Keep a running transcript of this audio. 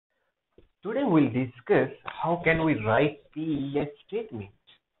Today we'll discuss how can we write PES statement.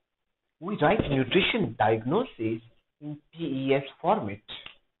 We write nutrition diagnosis in PES format.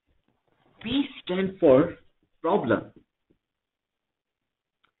 P stands for problem,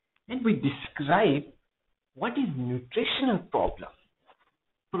 and we describe what is nutritional problem.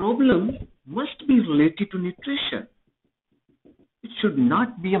 Problem must be related to nutrition. It should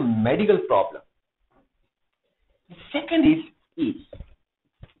not be a medical problem. The second is E.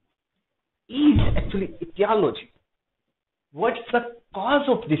 E is actually etiology. What's the cause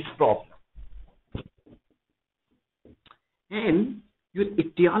of this problem? And your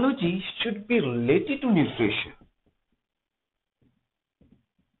etiology should be related to nutrition.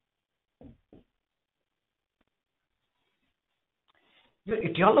 Your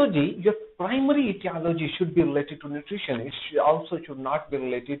etiology, your primary etiology should be related to nutrition. It also should not be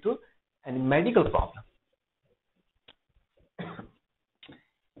related to any medical problem.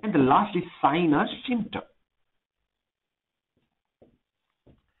 And the last is sign or symptom.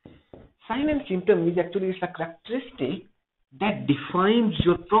 Sign and symptom is actually a characteristic that defines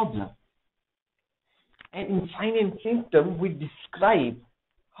your problem. And in sign and symptom, we describe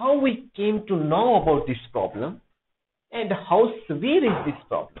how we came to know about this problem and how severe is this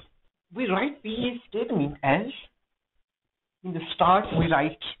problem. We write PES statement as, in the start we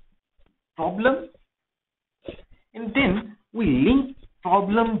write problem, and then we link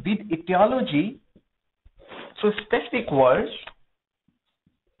problem with etiology through specific words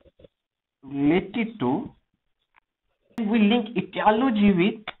related to, and we link etiology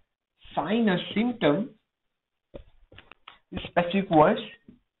with sign or symptom with specific words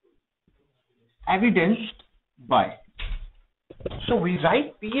evidenced by. So we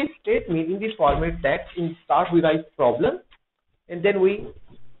write PES statement in this format that in start we write problem and then we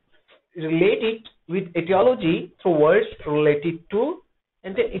relate it with etiology through words related to,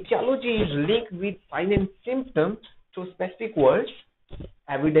 and then etiology is linked with sign and symptom through specific words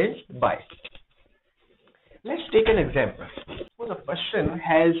evidenced by. Let's take an example. Suppose a person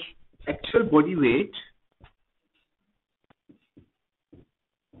has actual body weight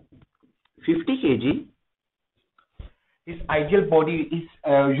 50 kg. His ideal body is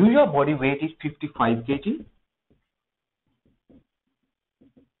usual body weight is 55 kg.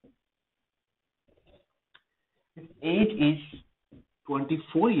 His age is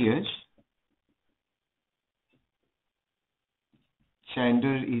 24 years.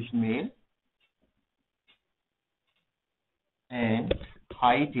 Gender is male. And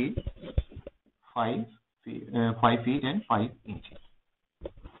height is 5 feet and 5 inches.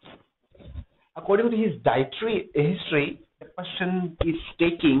 According to his dietary history, the person is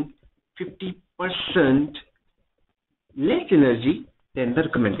taking 50% less energy than the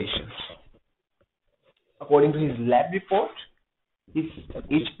recommendations. According to his lab report, his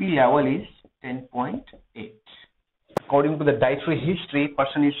HP level is 10.8. According to the dietary history,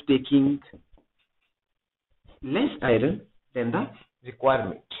 person is taking less iron than the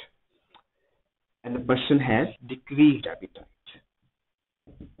requirement, and the person has decreased appetite.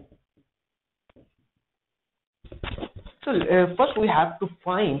 So first we have to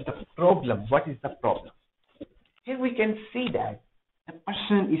find the problem. What is the problem? Here we can see that the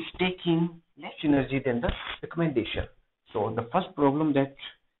person is taking less energy than the recommendation. So the first problem that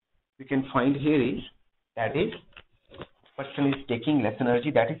we can find here is, that is, person is taking less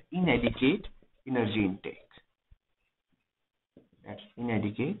energy, that is inadequate energy intake. That's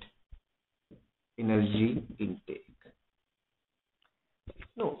inadequate energy intake.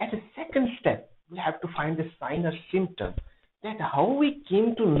 Now, as a second step, we have to find the sign or symptom, that how we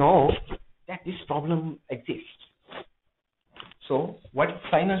came to know that this problem exists. So, what is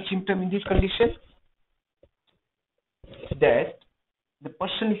sign or symptom in this condition? That the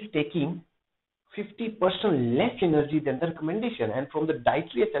person is taking 50% less energy than the recommendation, and from the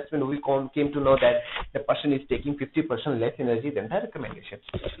dietary assessment we came to know that the person is taking 50% less energy than the recommendation.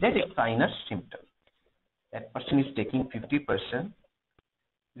 That is sign or symptom. That person is taking 50%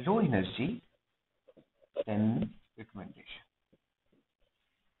 low energy than recommendation.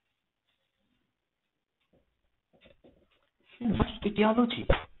 And what's etiology?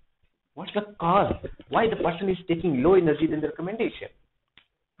 What's the cause? Why the person is taking low energy than the recommendation?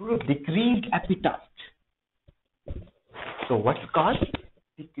 Due to decreased appetite. So what's the cause?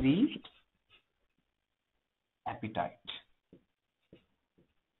 Decreased appetite.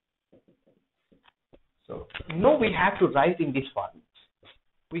 So now we have to write in this format.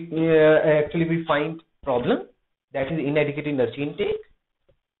 We actually find problem, that is inadequate energy intake,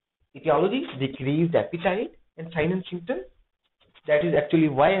 etiology, decreased appetite, and sign and symptom, that is actually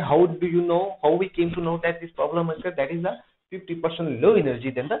why, how do you know, how we came to know that this problem occurred, that is the 50% low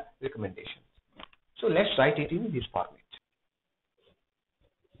energy than the recommendation. So let's write it in this format.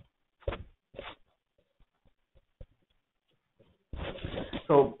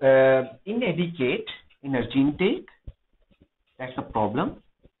 So inadequate energy intake, that's the problem.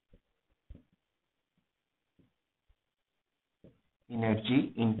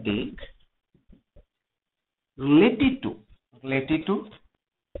 Energy intake related to,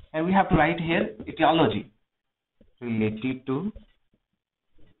 and we have to write here etiology, related to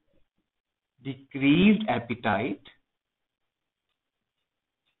decreased appetite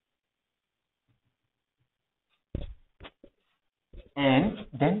and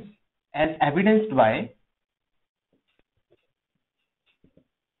then as evidenced by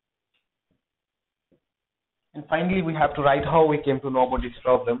and finally we have to write how we came to know about this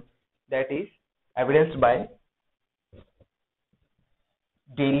problem, that is evidenced by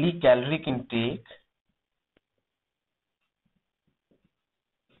daily caloric intake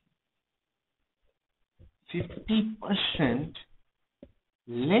 %50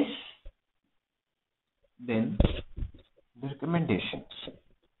 less than the recommendations.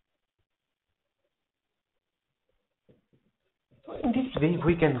 So in this way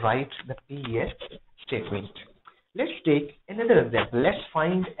we can write the PES statement. Let's take another example. Let's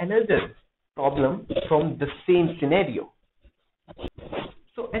find another problem from the same scenario.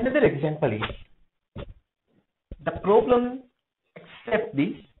 So another example is the problem except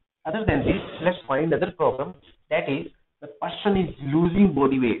this, other than this, let's find another problem, that is the person is losing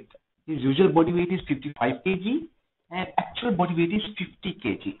body weight. His usual body weight is 55 kg and actual body weight is 50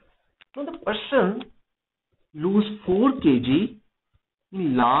 kg. So the person lose 4 kg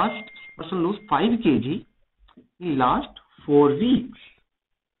in last, person lose 5 kg in last 4 weeks.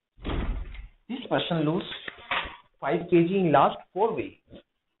 This person lose 5 kg in last 4 weeks.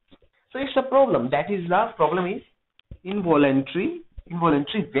 So it's a problem. That is, the problem is involuntary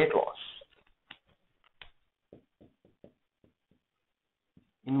weight loss.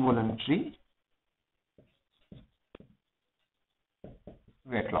 Involuntary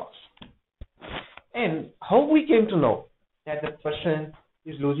weight loss. And how we came to know that the person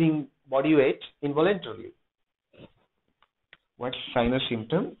is losing body weight involuntarily? What sign or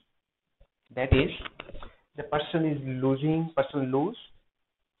symptom? That is, the person lose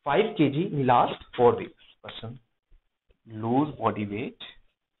 5 kg in last 4 weeks. Person lose body weight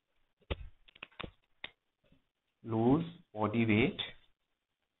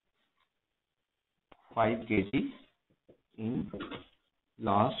 5 kg in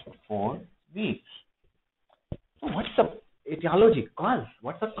last 4 weeks. So what's the etiology, cause?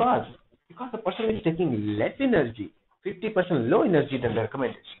 What's the cause? Because the person is taking less energy, 50% low energy than the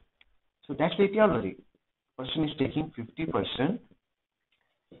recommendation. So that's the etiology. Person is taking 50%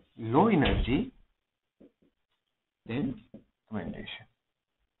 low energy than recommendation.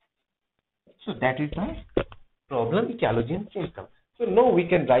 So that is the problem, etiology and symptom. So now we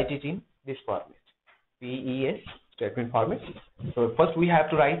can write it in this format, PES statement format. So first we have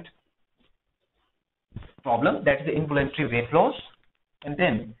to write problem, that is the involuntary weight loss, and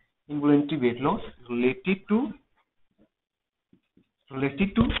then involuntary weight loss related to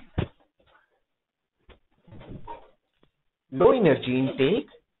low energy intake,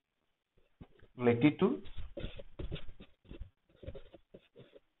 related to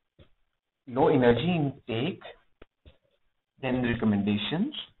low energy intake, then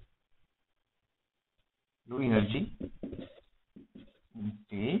recommendations, low energy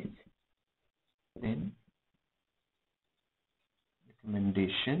intake, then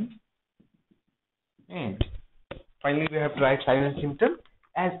recommendation, and finally we have to write sign and symptom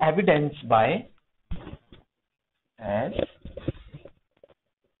as evidenced by as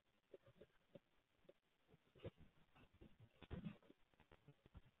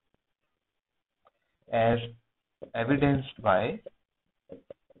evidenced by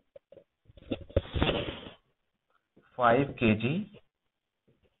 5 kg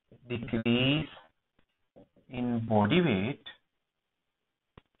decrease in body weight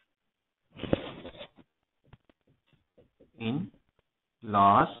in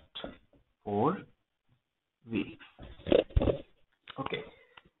last 4 weeks. Okay,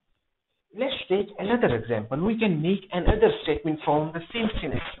 let's take another example. We can make another statement from the same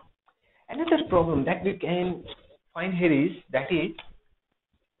scenario. Another problem that we can find here is, that is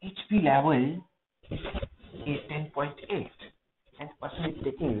HP level is 10.8 and person is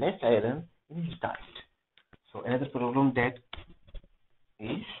taking less iron in his diet. So another problem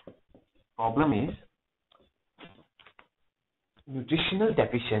is nutritional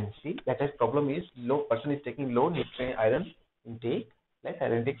deficiency. That is, problem is person is taking low nutrient iron intake, less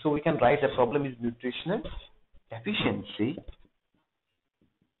iron intake. So we can write the problem is nutritional deficiency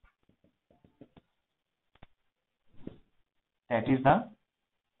that is the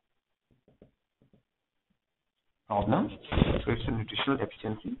problem. So it's a nutritional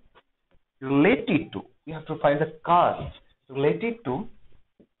deficiency related to, we have to find the cause related to,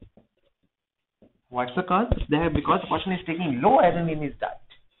 what's the cause? There, because the person is taking low iron in his diet,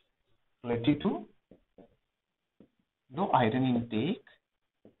 related to low iron intake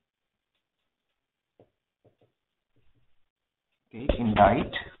in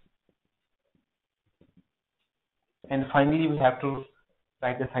diet. And finally, we have to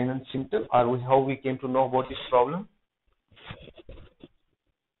write the sign and symptom, or how we came to know about this problem,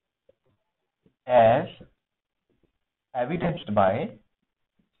 as evidenced by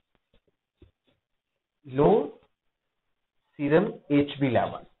low serum HB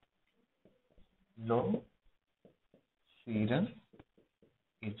level. Low serum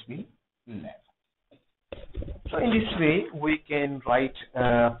HB level. So in this way, we can write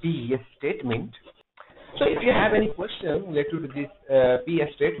a PES statement. So if you have any question related to this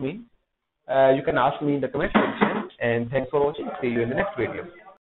PES statement, you can ask me in the comment section. And thanks for watching. See you in the next video.